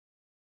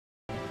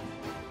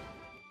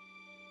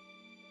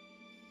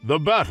The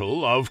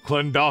Battle of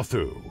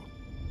Klendathu.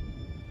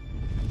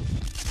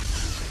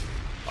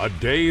 A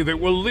day that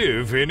will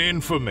live in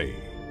infamy.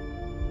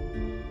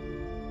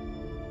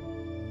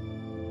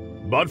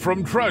 But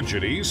from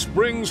tragedy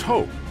springs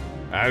hope,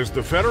 as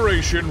the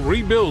Federation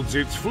rebuilds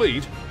its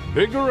fleet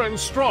bigger and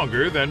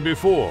stronger than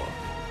before.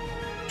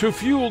 To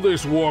fuel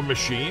this war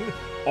machine,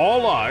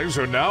 all eyes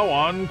are now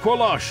on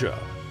Kwalasha.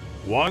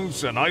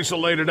 Once an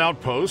isolated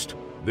outpost,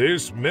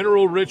 this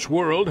mineral-rich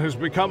world has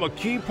become a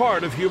key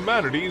part of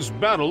humanity's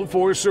battle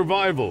for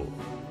survival.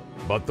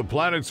 But the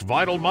planet's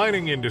vital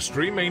mining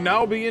industry may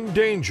now be in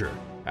danger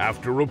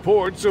after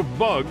reports of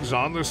bugs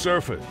on the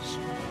surface.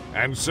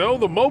 And so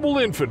the mobile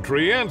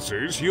infantry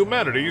answers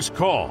humanity's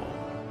call.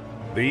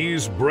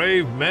 These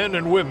brave men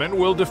and women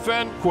will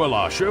defend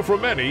Kwalasha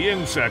from any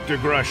insect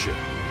aggression.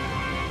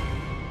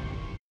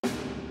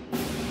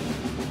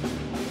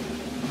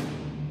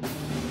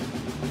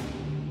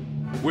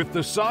 With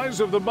the size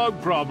of the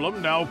bug problem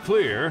now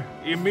clear,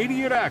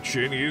 immediate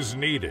action is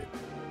needed.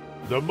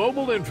 The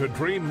mobile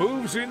infantry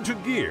moves into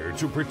gear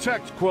to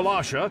protect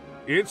Kwalasha,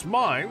 its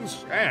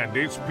mines, and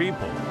its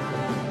people.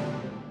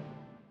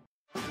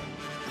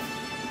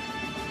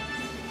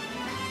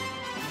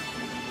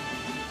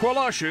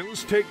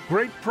 Kwalashans take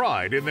great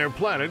pride in their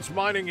planet's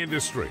mining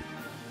industry.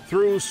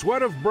 Through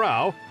sweat of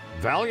brow,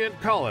 valiant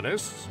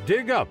colonists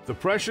dig up the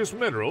precious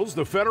minerals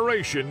the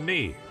Federation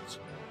needs.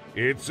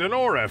 It's an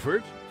ore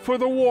effort for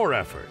the war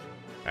effort,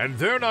 and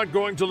they're not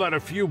going to let a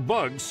few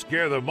bugs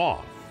scare them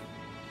off.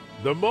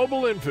 The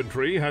mobile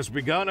infantry has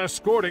begun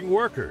escorting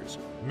workers,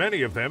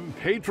 many of them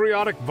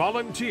patriotic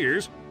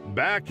volunteers,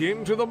 back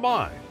into the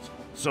mines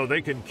so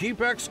they can keep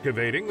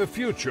excavating the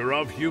future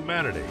of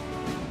humanity.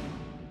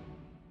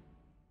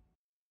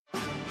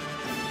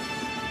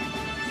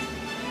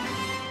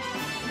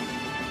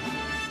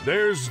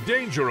 There's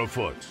danger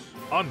afoot,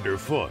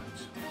 underfoot.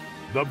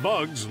 The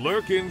bugs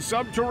lurk in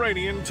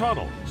subterranean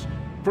tunnels,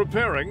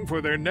 preparing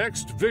for their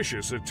next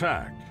vicious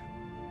attack.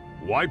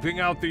 Wiping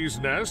out these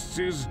nests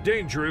is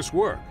dangerous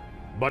work,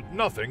 but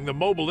nothing the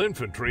mobile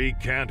infantry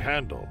can't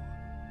handle.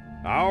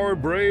 Our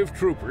brave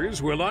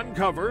troopers will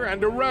uncover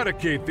and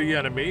eradicate the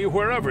enemy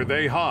wherever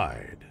they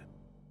hide.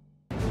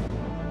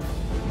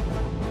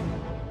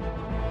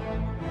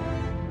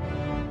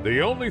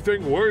 The only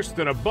thing worse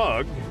than a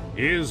bug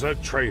is a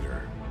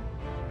traitor.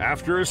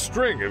 After a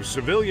string of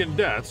civilian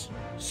deaths,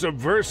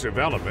 subversive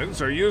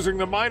elements are using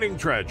the mining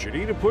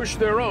tragedy to push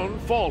their own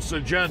false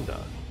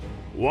agenda.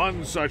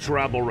 One such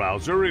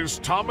rabble-rouser is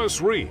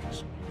Thomas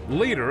Rees,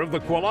 leader of the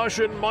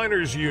Kwalashan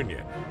Miners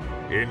Union.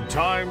 In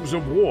times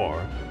of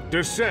war,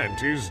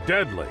 dissent is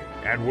deadly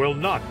and will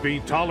not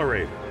be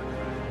tolerated.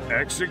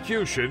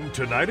 Execution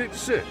tonight at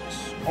 6,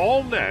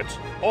 all net,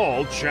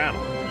 all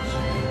channels.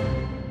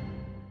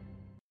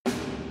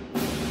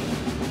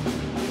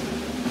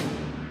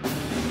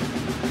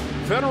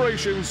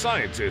 Federation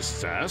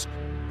scientists ask,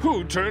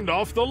 who turned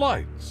off the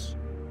lights?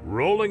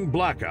 Rolling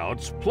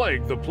blackouts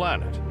plague the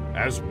planet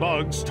as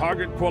bugs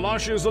target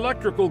Kwalasha's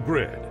electrical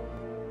grid.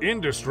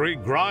 Industry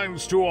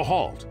grinds to a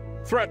halt,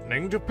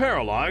 threatening to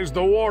paralyze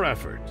the war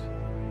effort.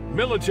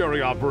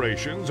 Military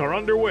operations are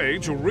underway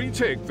to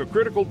retake the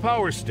critical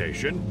power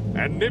station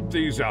and nip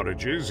these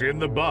outages in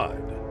the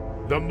bud.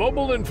 The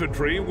mobile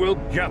infantry will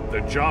get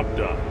the job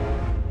done.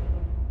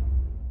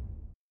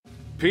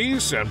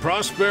 Peace and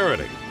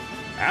prosperity.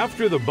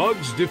 After the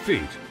bugs'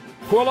 defeat,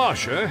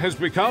 Kwalasha has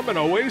become an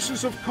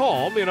oasis of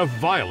calm in a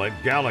violent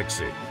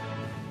galaxy.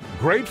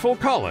 Grateful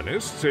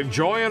colonists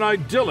enjoy an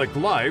idyllic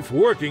life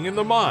working in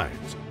the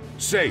mines,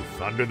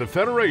 safe under the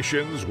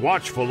Federation's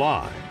watchful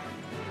eye.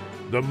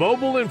 The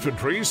mobile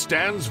infantry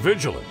stands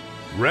vigilant,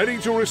 ready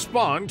to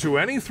respond to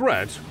any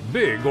threat,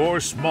 big or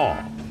small.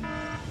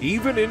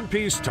 Even in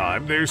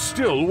peacetime, there's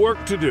still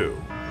work to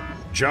do.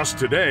 Just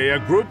today, a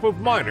group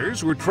of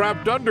miners were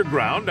trapped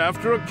underground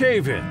after a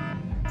cave-in.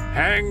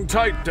 Hang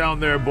tight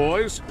down there,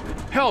 boys.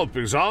 Help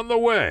is on the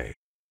way.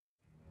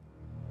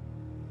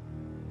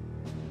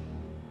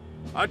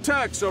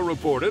 Attacks are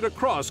reported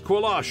across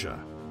Kwalasha,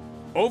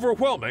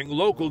 overwhelming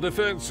local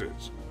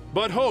defenses.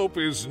 But hope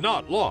is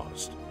not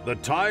lost. The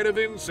tide of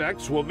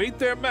insects will meet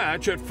their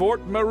match at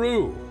Fort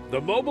Meru, the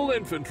mobile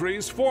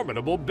infantry's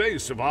formidable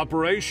base of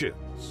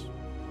operations.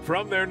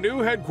 From their new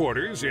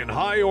headquarters in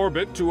high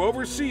orbit to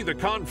oversee the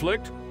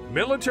conflict,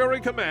 Military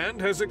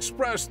Command has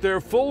expressed their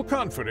full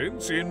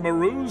confidence in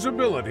Meru's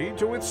ability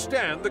to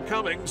withstand the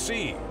coming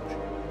siege.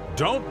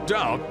 Don't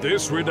doubt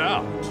this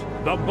redoubt.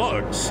 The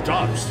bug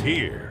stops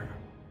here.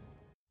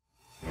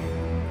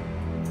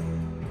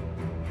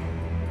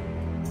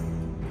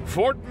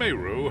 Fort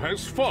Meru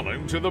has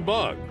fallen to the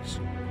bugs.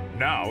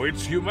 Now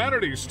it's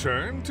humanity's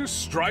turn to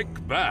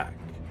strike back.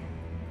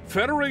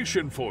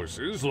 Federation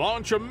forces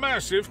launch a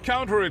massive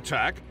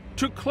counterattack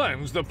to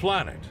cleanse the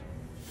planet.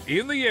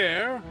 In the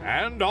air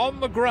and on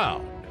the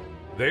ground,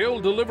 they'll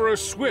deliver a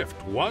swift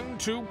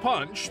 1-2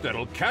 punch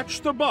that'll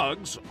catch the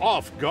bugs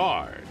off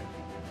guard.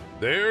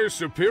 Their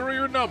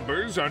superior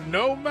numbers are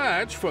no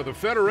match for the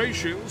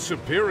Federation's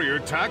superior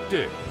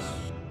tactics.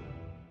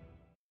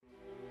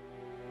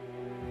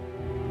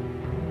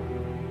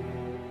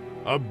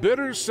 a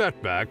bitter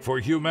setback for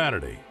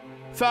humanity.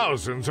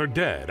 Thousands are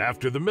dead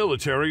after the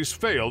military's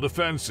failed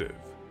offensive.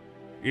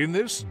 In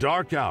this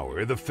dark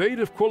hour, the fate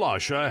of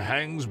Kwalasha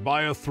hangs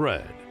by a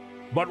thread.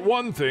 But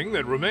one thing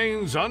that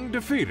remains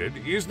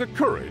undefeated is the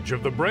courage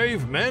of the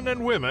brave men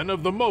and women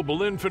of the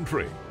mobile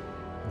infantry.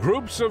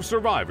 Groups of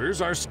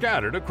survivors are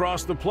scattered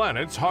across the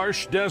planet's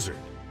harsh desert,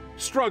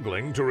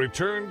 struggling to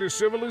return to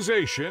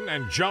civilization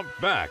and jump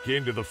back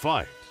into the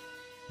fight.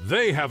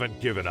 They haven't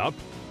given up,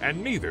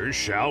 and neither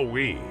shall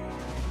we.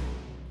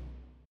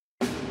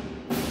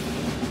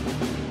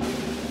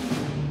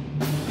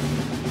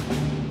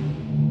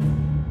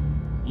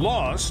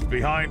 Lost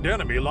behind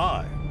enemy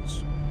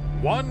lines,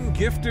 one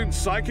gifted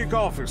psychic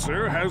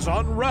officer has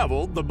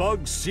unraveled the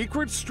bug's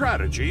secret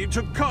strategy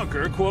to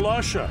conquer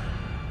Kwalasha.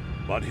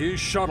 But his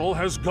shuttle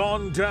has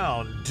gone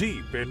down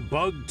deep in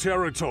bug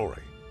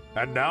territory,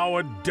 and now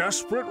a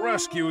desperate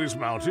rescue is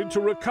mounted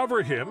to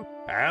recover him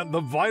and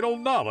the vital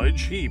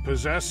knowledge he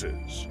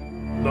possesses.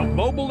 The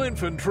mobile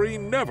infantry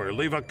never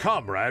leave a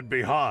comrade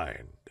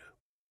behind.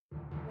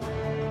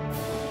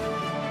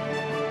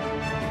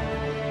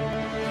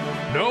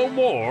 No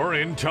more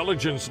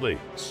intelligence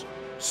leaks.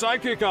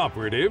 Psychic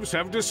operatives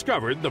have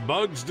discovered the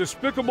bug's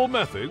despicable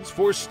methods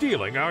for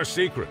stealing our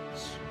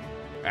secrets.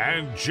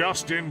 And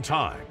just in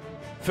time,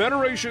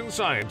 Federation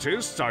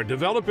scientists are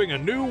developing a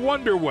new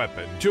wonder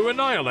weapon to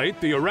annihilate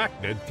the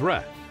arachnid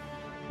threat.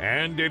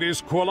 And it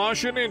is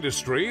Kwalashan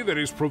industry that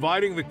is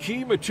providing the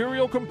key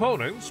material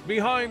components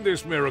behind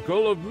this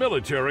miracle of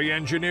military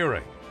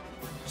engineering.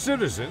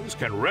 Citizens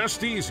can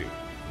rest easy,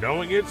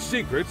 knowing its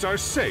secrets are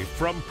safe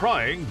from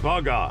prying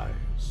bug eyes.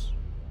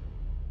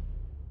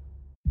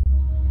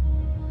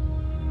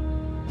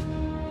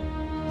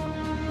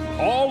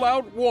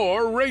 All-out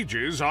war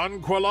rages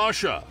on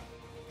Kwalasha.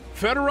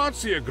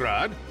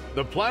 Federatsiograd,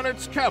 the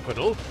planet's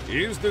capital,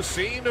 is the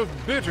scene of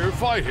bitter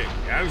fighting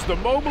as the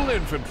mobile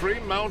infantry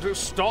mount a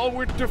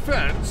stalwart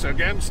defense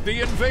against the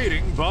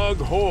invading bug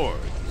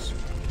hordes.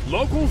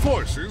 Local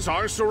forces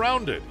are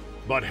surrounded,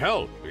 but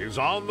help is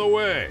on the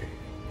way.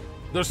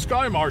 The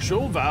Sky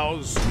Marshal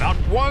vows not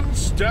one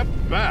step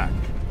back,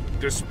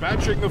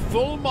 dispatching the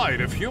full might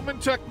of human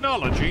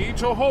technology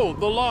to hold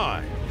the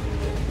line.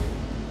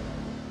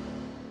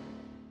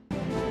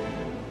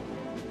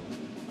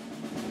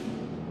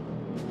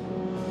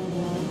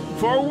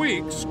 For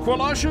weeks,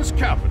 Kwalasha's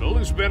capital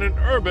has been an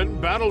urban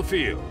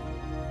battlefield.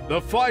 The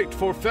fight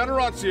for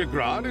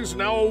Federatsiograd is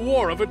now a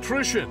war of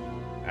attrition,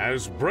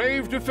 as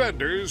brave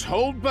defenders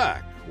hold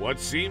back what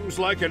seems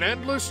like an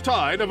endless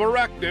tide of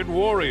arachnid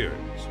warriors.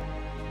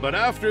 But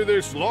after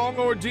this long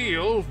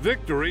ordeal,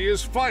 victory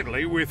is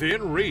finally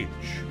within reach.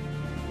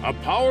 A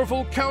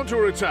powerful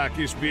counterattack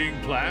is being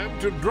planned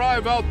to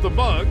drive out the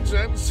bugs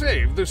and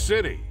save the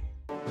city.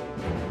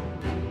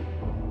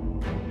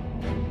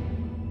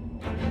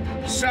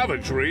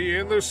 Savagery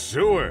in the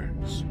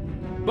sewers.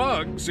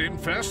 Bugs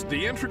infest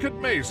the intricate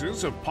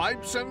mazes of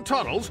pipes and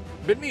tunnels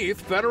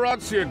beneath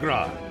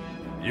Federatsiograd,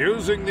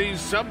 using these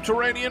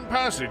subterranean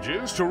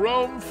passages to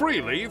roam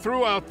freely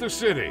throughout the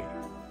city.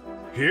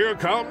 Here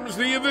comes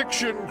the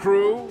eviction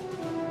crew.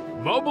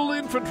 Mobile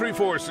infantry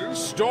forces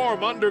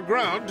storm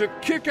underground to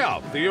kick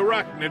out the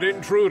arachnid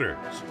intruders.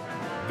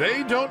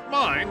 They don't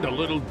mind a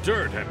little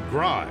dirt and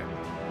grime,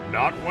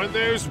 not when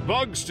there's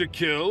bugs to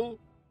kill.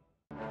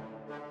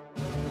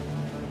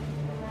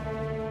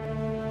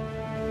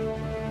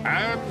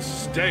 And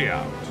stay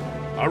out.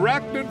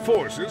 Arachnid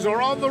forces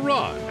are on the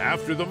run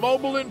after the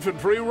mobile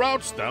infantry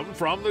routs them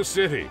from the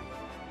city.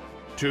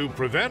 To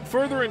prevent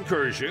further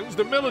incursions,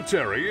 the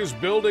military is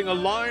building a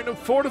line of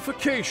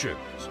fortifications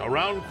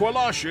around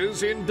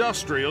Kwalasha's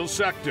industrial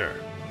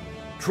sector.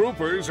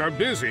 Troopers are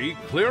busy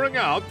clearing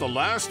out the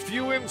last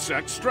few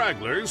insect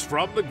stragglers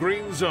from the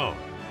green zone.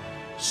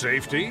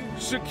 Safety,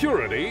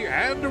 security,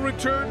 and a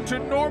return to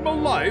normal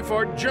life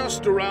are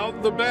just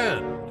around the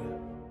bend.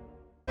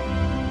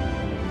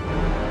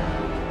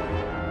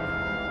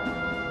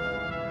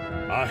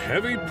 A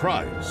heavy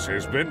price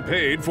has been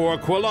paid for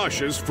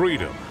Kwalasha's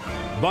freedom,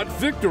 but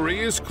victory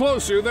is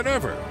closer than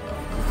ever.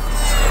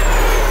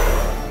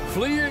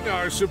 Fleeing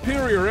our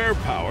superior air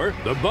power,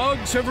 the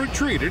bugs have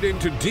retreated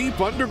into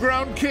deep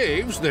underground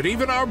caves that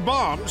even our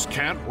bombs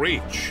can't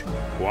reach.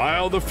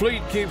 While the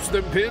fleet keeps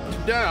them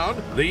pinned down,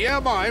 the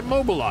MI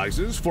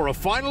mobilizes for a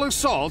final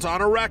assault on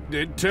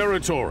arachnid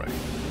territory.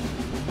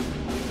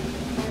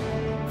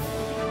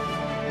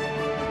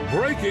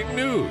 Breaking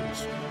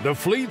news. The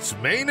fleet's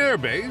main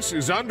airbase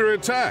is under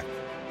attack.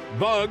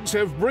 Bugs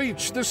have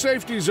breached the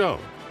safety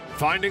zone,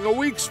 finding a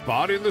weak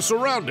spot in the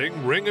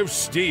surrounding ring of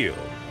steel.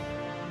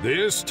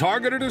 This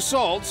targeted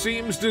assault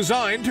seems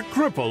designed to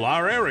cripple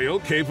our aerial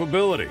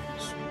capabilities.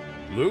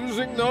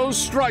 Losing those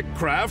strike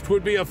craft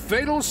would be a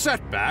fatal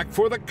setback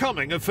for the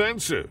coming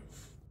offensive.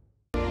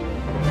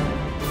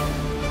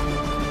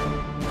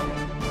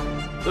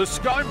 The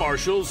Sky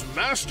Marshal's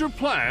master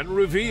plan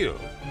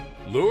revealed.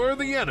 Lure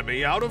the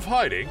enemy out of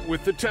hiding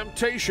with the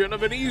temptation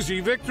of an easy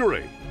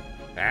victory.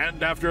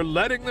 And after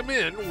letting them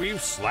in,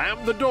 we've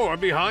slammed the door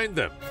behind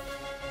them.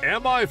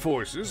 MI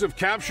forces have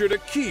captured a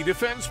key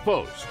defense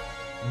post,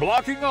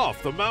 blocking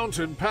off the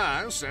mountain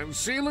pass and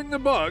sealing the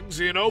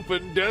bugs in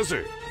open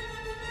desert.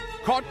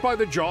 Caught by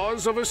the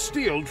jaws of a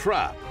steel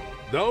trap,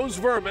 those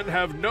vermin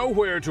have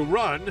nowhere to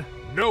run,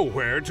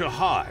 nowhere to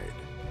hide.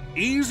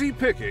 Easy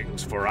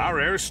pickings for our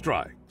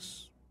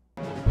airstrikes.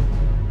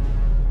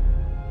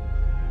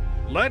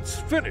 Let's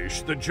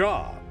finish the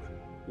job.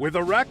 With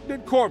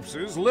arachnid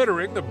corpses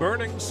littering the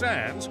burning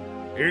sands,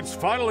 it's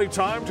finally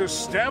time to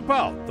stamp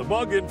out the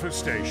bug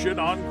infestation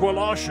on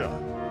Kwalasha.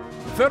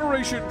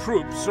 Federation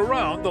troops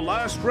surround the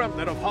last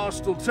remnant of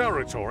hostile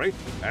territory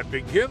and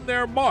begin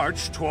their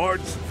march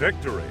towards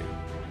victory.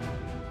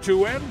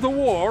 To end the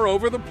war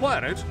over the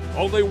planet,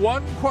 only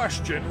one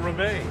question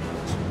remains.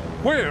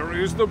 Where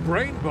is the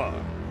brain bug?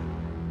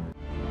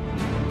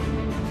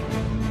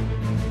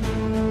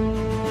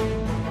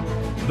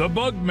 The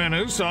bug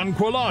menace on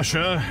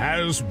Kwalasha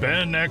has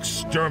been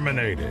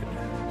exterminated.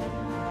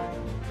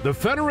 The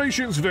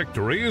Federation's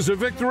victory is a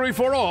victory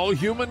for all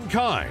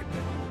humankind,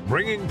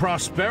 bringing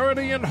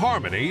prosperity and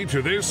harmony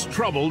to this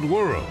troubled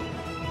world.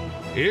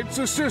 It's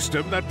a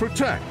system that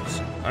protects,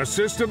 a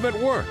system that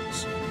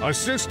works, a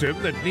system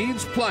that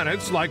needs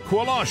planets like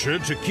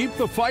Kwalasha to keep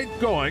the fight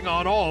going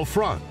on all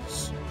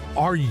fronts.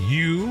 Are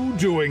you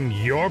doing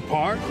your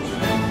part?